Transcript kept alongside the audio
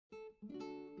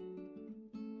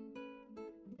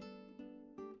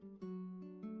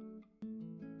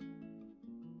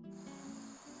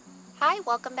Hi,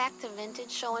 welcome back to Vintage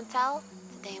Show and Tell.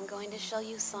 Today I'm going to show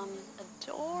you some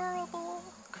adorable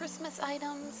Christmas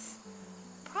items,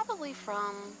 probably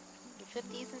from the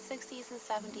 50s and 60s and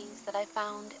 70s that I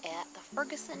found at the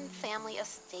Ferguson Family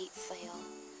Estate Sale.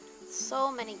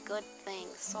 So many good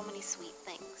things, so many sweet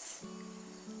things.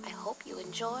 I hope you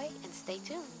enjoy and stay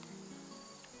tuned.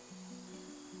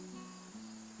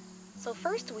 So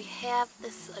first we have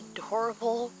this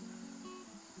adorable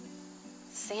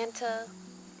Santa,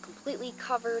 completely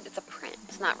covered. It's a print.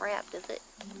 It's not wrapped, is it?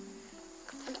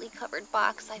 Completely covered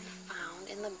box I found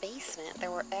in the basement.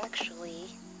 There were actually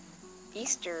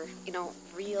Easter,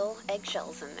 real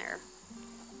eggshells in there.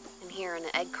 And here in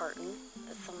an egg carton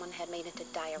that someone had made into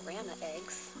diorama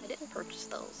eggs. I didn't purchase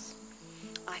those.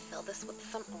 I filled this with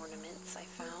some ornaments I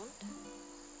found.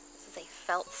 This is a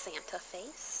felt Santa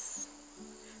face.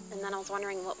 And then I was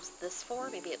wondering what was this for.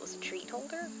 Maybe it was a treat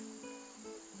holder?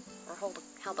 Or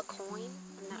held a coin?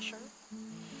 I'm not sure.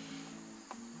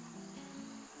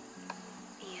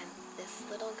 And this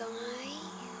little guy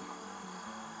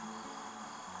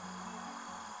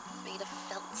is made of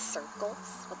felt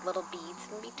circles with little beads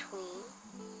in between.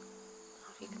 I don't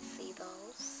know if you can see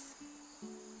those.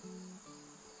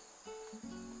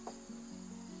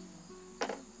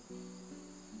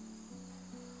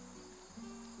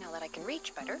 Now that I can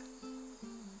reach better,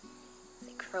 it's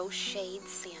a crocheted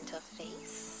Santa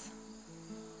face.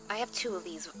 I have two of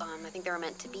these. I think they were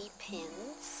meant to be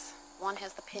pins. One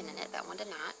has the pin in it, that one did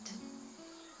not.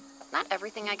 Not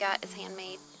everything I got is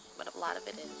handmade, but a lot of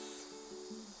it is.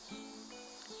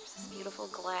 There's this beautiful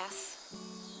glass,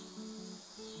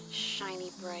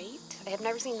 shiny bright. I have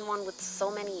never seen one with so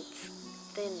many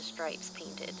thin stripes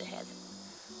painted. It has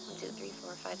 1, 2, 3,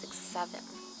 4, 5, 6, 7.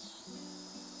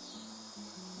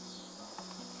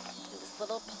 And this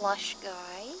little plush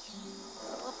guy, this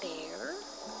little bear.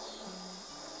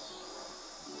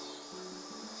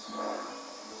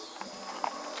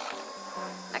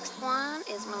 Next one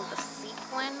is one of the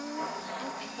sequin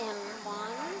and pin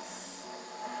ones.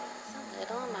 It's a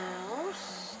little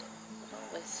mouse, little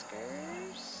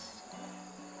whiskers.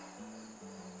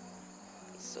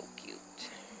 He's so cute.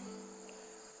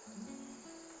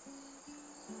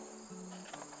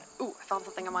 Ooh, I found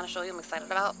something I want to show you I'm excited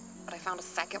about, but I found a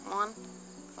second one. So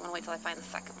I'm going to wait till I find the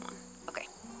second one. Okay.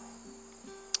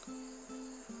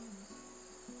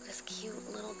 This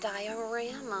cute little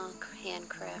diorama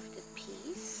handcrafted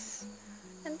piece.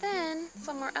 And then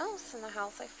somewhere else in the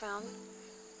house I found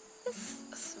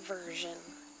this version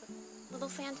with little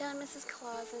Santa and Mrs.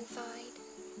 Claus inside.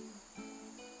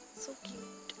 So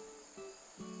cute.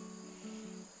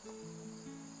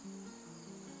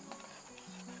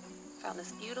 Found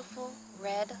this beautiful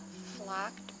red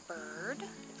flocked bird.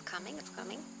 It's coming, it's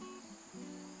coming.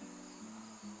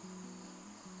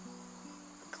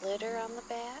 Glitter on the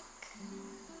back.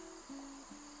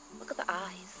 Look at the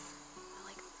eyes. I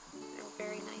like them. They're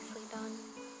very nicely done.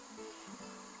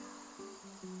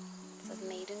 It says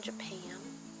made in Japan.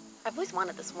 I've always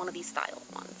wanted one of these style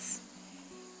ones.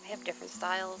 I have different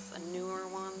styles and newer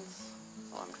ones,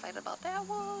 so I'm excited about that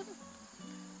one.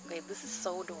 Okay, this is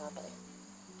so adorable.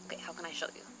 Okay, how can I show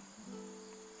you?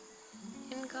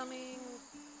 Incoming.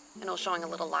 I know it's showing a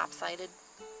little lopsided.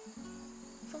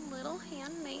 It's a little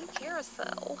handmade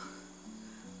carousel.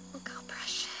 Look how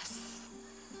precious.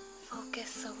 Focus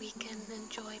so we can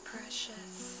enjoy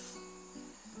precious.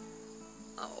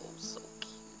 Oh, so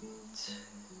cute.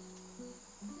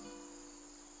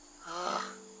 Ah,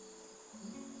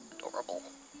 adorable.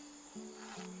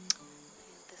 And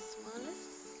this one is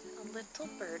a little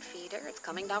bird feeder. It's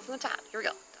coming down from the top. Here we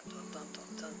go. Dun, dun,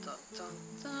 dun, dun, dun, dun,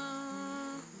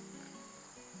 dun.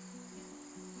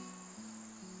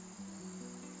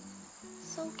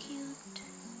 So cute.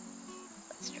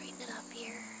 Let's straighten it up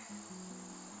here.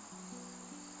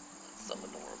 It's so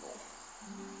adorable.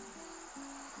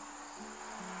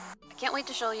 I can't wait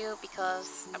to show you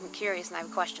because I'm curious and I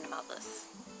have a question about this.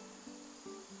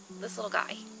 This little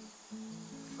guy.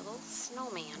 This little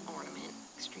snowman ornament.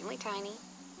 Extremely tiny.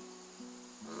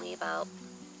 Only about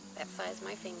that size of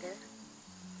my finger.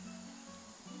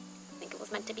 I think it was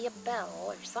meant to be a bell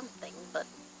or something, but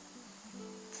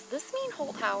does this mean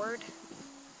Holt Howard?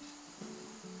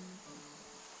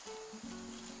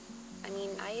 I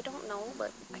mean, I don't know,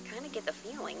 but I kind of get the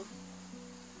feeling.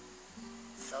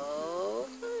 So,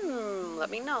 let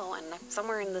me know. And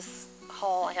somewhere in this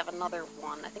haul I have another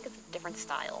one. I think it's a different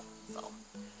style, so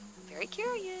I'm very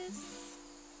curious.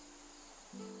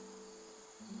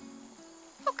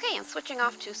 Okay, and switching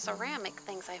off to ceramic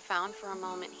things I found for a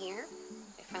moment here.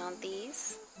 I found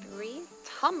these 3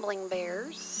 tumbling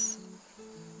bears.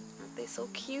 Aren't they so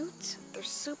cute? They're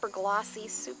super glossy,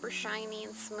 super shiny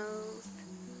and smooth.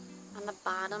 On the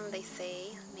bottom they say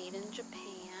made in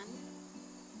Japan.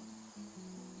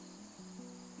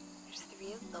 There's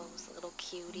 3 of those little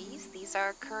cuties. These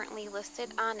are currently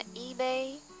listed on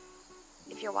eBay.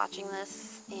 If you're watching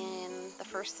this in the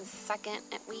 1st and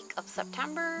 2nd week of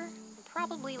September,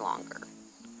 probably longer.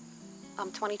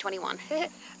 2021.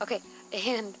 Okay,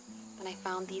 and then I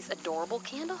found these adorable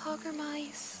candle hugger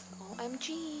mice.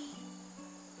 OMG.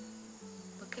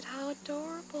 Look at how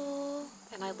adorable.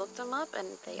 And I looked them up and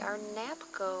they are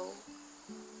Napco.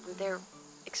 They're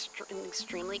in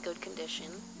extremely good condition.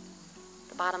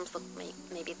 The bottoms look,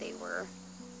 maybe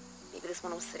this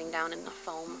one was sitting down in a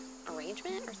foam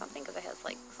arrangement or something because it has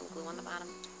like some glue on the bottom.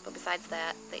 But besides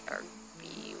that, they are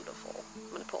beautiful.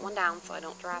 I'm going to put one down so I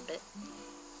don't drop it.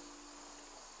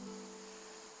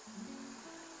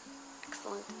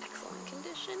 Excellent, excellent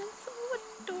condition and so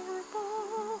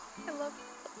adorable. I love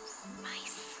those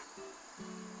mice.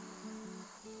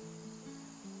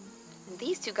 And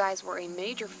these 2 guys were a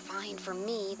major find for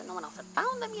me, but no one else had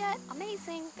found them yet.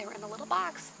 Amazing. They were in a little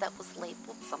box that was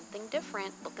labeled something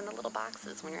different. Look in the little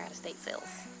boxes when you're at estate sales.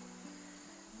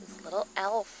 This little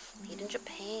elf made in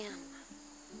Japan.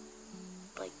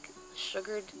 Like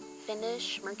sugared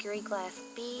finish, mercury glass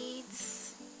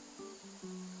beads.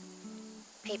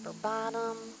 Paper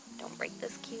bottom. Don't break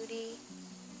this cutie.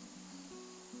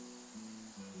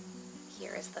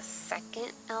 Here is the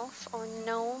 2nd elf or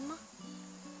gnome.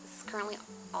 This is currently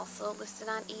also listed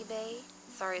on eBay.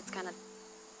 Sorry, it's kind of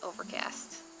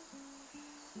overcast.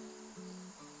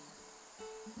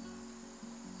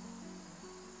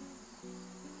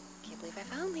 Can't believe I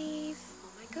found these. Oh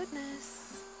my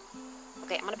goodness.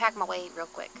 Okay, I'm gonna pack them away real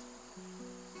quick.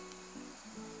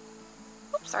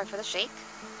 Oops, sorry for the shake.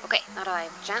 Okay, now that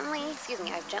I've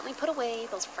gently put away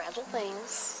those fragile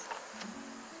things.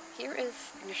 Here is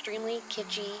an extremely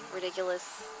kitschy, ridiculous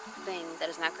thing that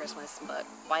is not Christmas, but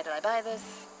why did I buy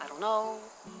this? I don't know.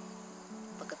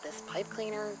 Look at this pipe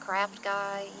cleaner craft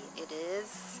guy. It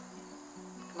is,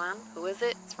 come on, who is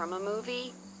it? It's from a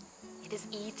movie. It is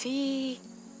E.T.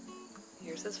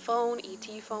 Here's his phone,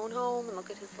 E.T. phone home, and look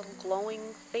at his little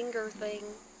glowing finger thing.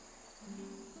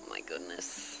 Oh my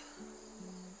goodness.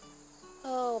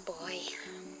 Oh boy.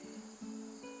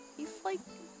 He's like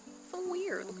so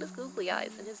weird. Look at his googly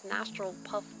eyes and his nostril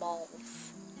puff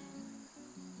balls.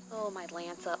 Oh my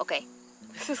Lanza. Okay,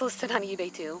 this is listed on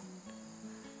eBay too.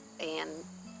 And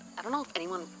I don't know if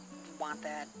anyone would want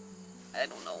that. I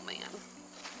don't know, man.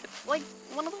 It's like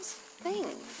one of those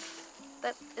things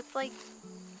that it's like,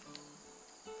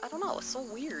 I don't know, it's so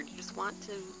weird. You just want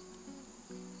to,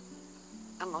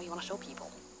 I don't know, you want to show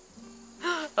people.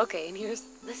 Okay, and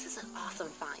this is an awesome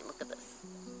find. Look at this.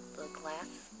 The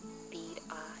glass bead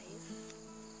eyes.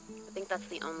 I think that's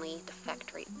the only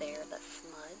defect right there, the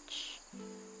smudge.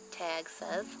 Tag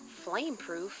says, flame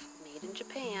proof, made in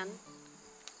Japan.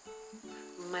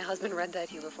 When my husband read that,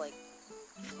 he was like,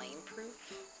 flame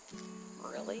proof?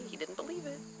 Really? He didn't believe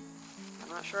it. I'm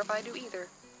not sure if I do either.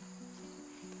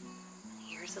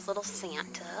 Here's his little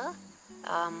Santa.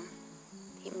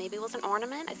 Maybe it was an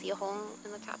ornament. I see a hole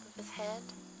in the top of his head.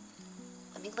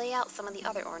 Let me lay out some of the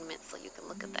other ornaments so you can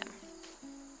look at them.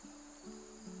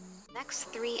 Next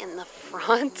 3 in the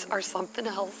front are something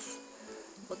else.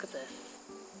 Look at this.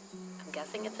 I'm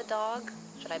guessing it's a dog.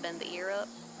 Should I bend the ear up?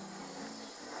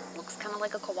 Looks kind of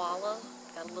like a koala.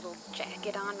 Got a little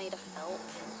jacket on made of felt.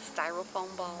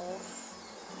 Styrofoam balls.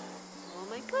 Oh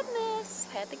my goodness.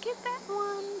 Had to get that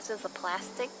one. This is a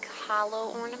plastic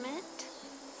hollow ornament.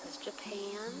 It says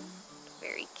Japan.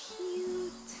 Very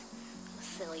cute. A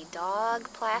silly dog.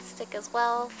 Plastic as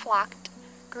well. Flocked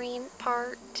green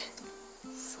part.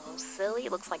 So silly.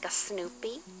 Looks like a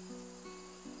Snoopy.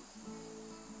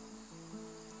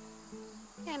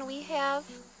 And we have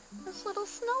this little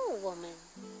snow woman.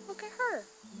 Look at her.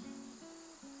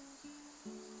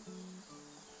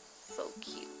 So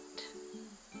cute.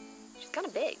 She's kind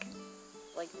of big.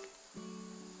 Like,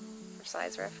 for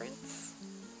size reference,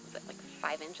 is that like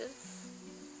 5 inches?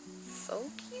 So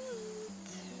cute.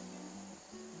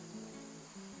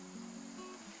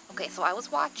 Okay, so I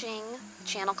was watching a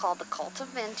channel called The Cult of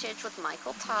Vintage with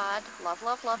Michael Todd. Love,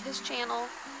 love, love his channel.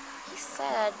 He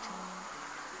said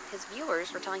his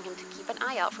viewers were telling him to keep an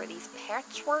eye out for these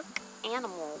patchwork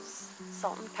animals,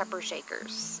 salt and pepper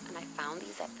shakers. And I found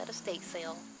these at that estate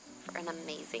sale for an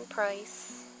amazing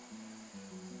price.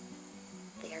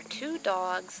 They are 2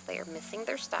 dogs. They are missing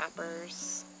their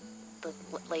stoppers. The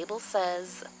label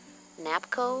says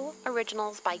Napco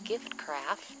Originals by Gift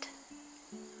Craft.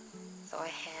 So I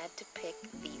had to pick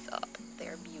these up.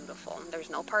 They're beautiful. There's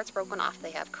no parts broken off.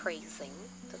 They have crazing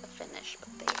to the finish,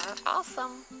 but they are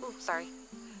awesome. Ooh, sorry.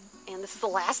 And this is the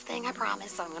last thing I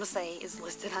promise I'm going to say is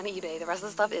listed on eBay. The rest of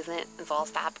the stuff isn't, and so I'll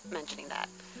stop mentioning that.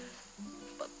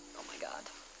 But, oh my god.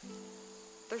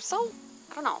 They're so,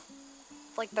 I don't know.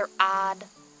 It's like they're odd.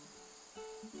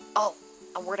 Oh,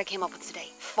 a word I came up with today.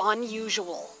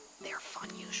 Fun-usual. They're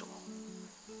fun-usual.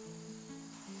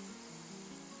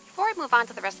 Before I move on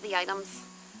to the rest of the items,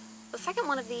 the second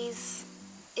one of these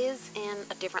is in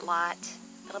a different lot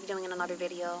that I'll be doing in another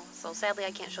video. So sadly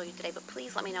I can't show you today, but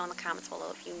please let me know in the comments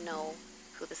below if you know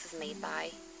who this is made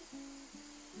by.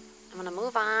 I'm going to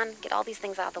move on, get all these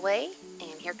things out of the way,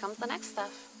 and here comes the next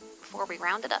stuff before we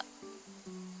round it up.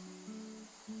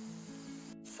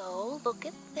 So look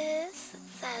at this. It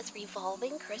says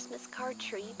Revolving Christmas Card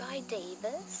Tree by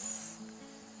Davis.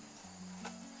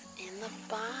 In the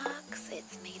box,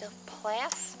 it's made of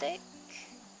plastic.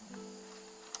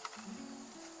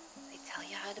 They tell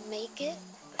you how to make it.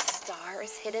 The star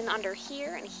is hidden under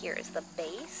here, and here is the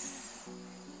base.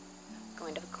 I'm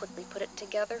going to quickly put it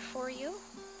together for you.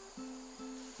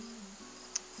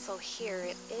 So here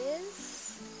it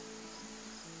is.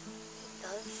 It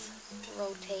does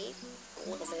rotate a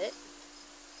little bit,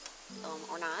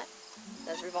 or not. It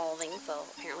says revolving, so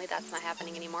apparently that's not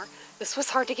happening anymore. This was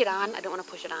hard to get on. I don't want to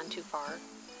push it on too far,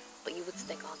 but you would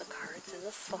stick all the cards in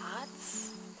the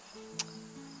slots.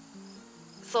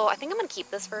 So I think I'm going to keep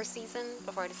this for a season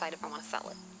before I decide if I want to sell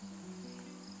it.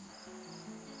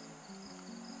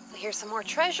 So here's some more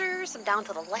treasures. I'm down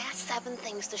to the last 7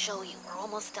 things to show you. We're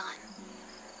almost done.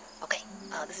 Okay,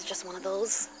 this is just one of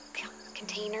those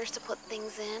containers to put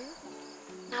things in.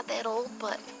 Not that old,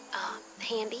 but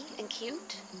handy and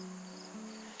cute.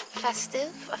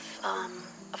 Festive,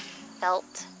 a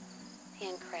felt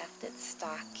handcrafted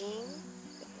stocking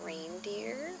with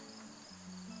reindeer.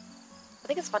 I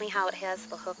think it's funny how it has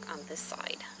the hook on this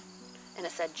side, and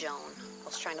it said Joan. I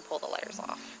was trying to pull the letters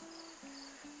off.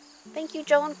 Thank you,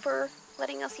 Joan, for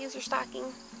letting us use your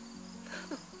stocking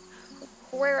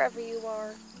wherever you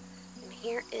are. And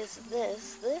here is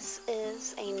this. This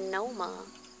is a Noma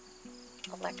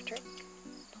electric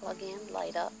plug-in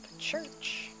light up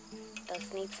church.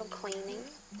 Does need some cleaning.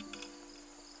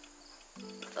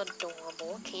 It's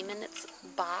adorable. It came in its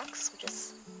box, which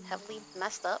is heavily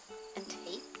messed up and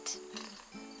taped.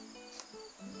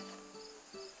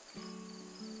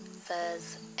 It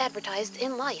says, advertised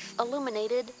in life,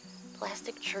 illuminated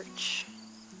plastic church.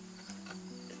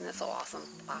 Isn't that so awesome?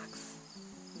 The box.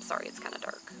 I'm sorry, it's kind of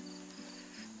dark.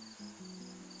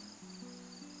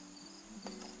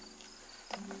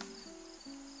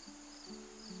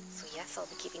 Yes, I'll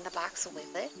be keeping the box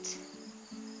with it.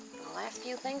 And the last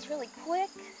few things really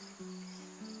quick.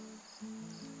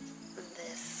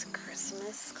 This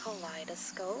Christmas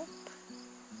kaleidoscope.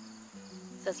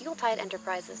 It says Yuletide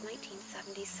Enterprises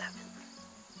 1977.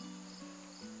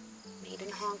 Made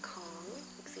in Hong Kong.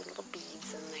 You can see little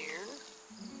beads in there.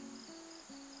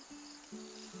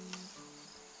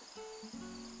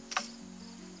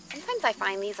 Sometimes I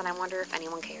find these and I wonder if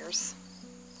anyone cares.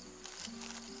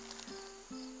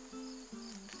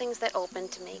 Things that open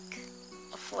to make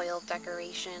a foil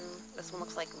decoration. This one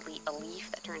looks like a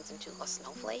leaf that turns into a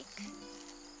snowflake.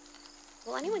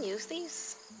 Will anyone use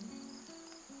these?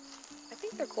 I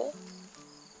think they're cool.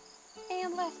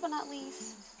 And last but not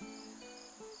least,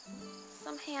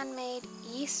 some handmade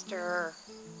Easter.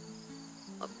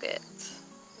 Look it.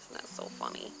 Isn't that so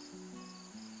funny?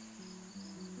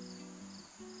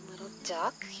 Little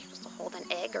duck, just to hold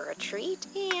an egg or a treat,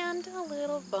 and a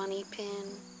little bunny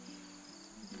pin.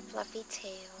 Fluffy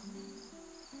tail.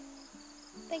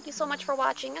 Thank you so much for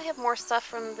watching. I have more stuff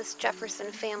from this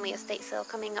Jefferson family estate sale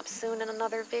coming up soon in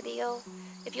another video.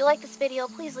 If you like this video,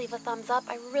 please leave a thumbs up.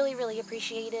 I really, really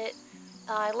appreciate it.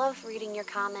 I love reading your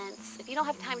comments. If you don't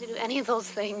have time to do any of those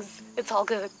things, it's all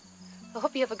good. I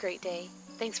hope you have a great day.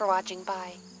 Thanks for watching.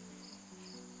 Bye.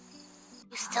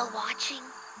 You still watching?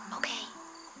 Okay.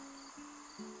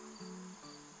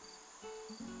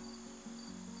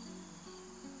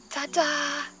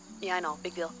 Ta-da! Yeah, I know,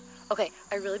 big deal. Okay,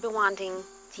 I've really been wanting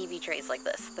TV trays like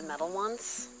this, the metal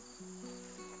ones.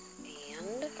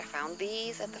 And I found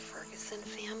these at the Ferguson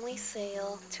family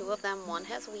sale. 2 of them, one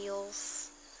has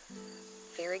wheels.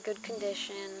 Very good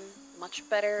condition, much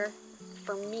better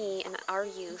for me and our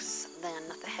use than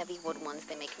the heavy wood ones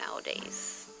they make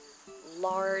nowadays.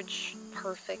 Large,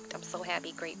 perfect, I'm so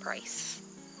happy, great price.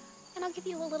 And I'll give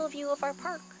you a little view of our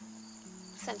park,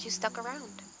 since you stuck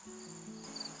around.